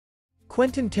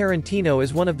Quentin Tarantino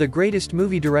is one of the greatest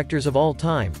movie directors of all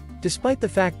time, despite the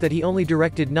fact that he only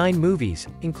directed 9 movies,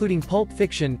 including Pulp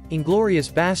Fiction, Inglourious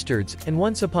Basterds, and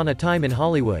Once Upon a Time in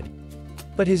Hollywood.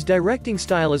 But his directing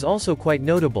style is also quite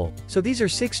notable, so these are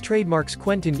 6 trademarks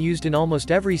Quentin used in almost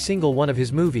every single one of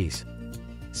his movies.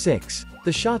 6.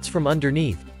 The shots from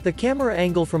underneath. The camera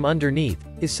angle from underneath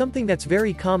is something that's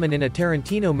very common in a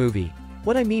Tarantino movie.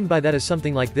 What I mean by that is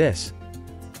something like this.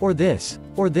 Or this.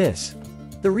 Or this.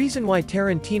 The reason why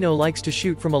Tarantino likes to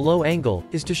shoot from a low angle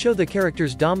is to show the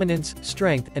character's dominance,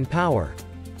 strength, and power.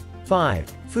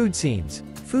 5. Food scenes.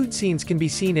 Food scenes can be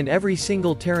seen in every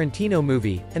single Tarantino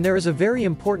movie, and there is a very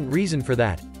important reason for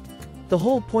that. The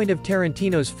whole point of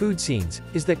Tarantino's food scenes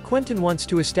is that Quentin wants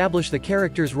to establish the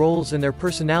characters' roles and their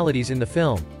personalities in the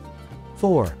film.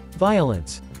 4.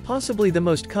 Violence. Possibly the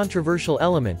most controversial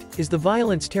element is the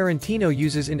violence Tarantino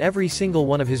uses in every single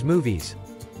one of his movies.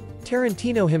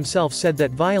 Tarantino himself said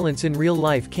that violence in real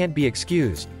life can't be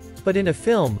excused. But in a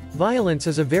film, violence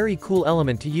is a very cool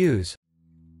element to use.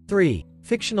 3.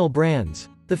 Fictional brands.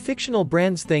 The fictional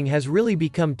brands thing has really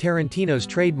become Tarantino's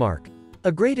trademark.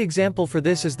 A great example for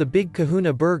this is the Big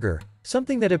Kahuna burger,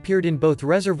 something that appeared in both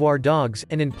Reservoir Dogs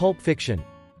and in Pulp Fiction.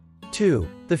 2.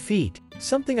 The feet.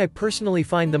 Something I personally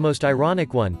find the most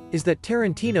ironic one, is that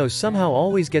Tarantino somehow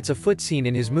always gets a foot scene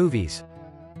in his movies.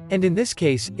 And in this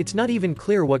case, it's not even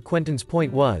clear what Quentin's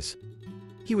point was.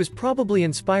 He was probably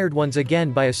inspired once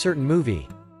again by a certain movie.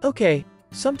 Okay,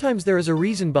 sometimes there is a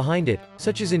reason behind it,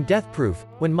 such as in Death Proof,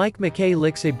 when Mike McKay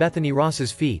licks a Bethany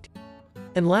Ross's feet.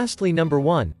 And lastly, number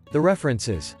 1, the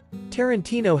references.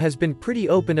 Tarantino has been pretty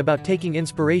open about taking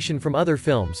inspiration from other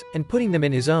films, and putting them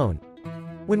in his own.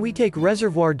 When we take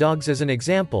Reservoir Dogs as an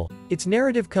example, its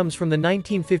narrative comes from the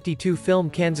 1952 film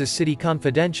Kansas City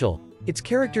Confidential. Its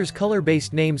characters'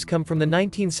 color-based names come from the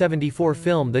 1974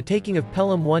 film The Taking of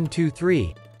Pelham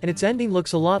 123, and its ending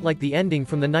looks a lot like the ending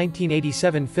from the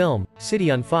 1987 film, City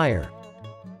on Fire.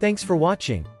 Thanks for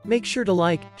watching. Make sure to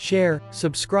like, share,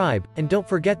 subscribe, and don't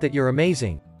forget that you're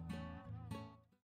amazing.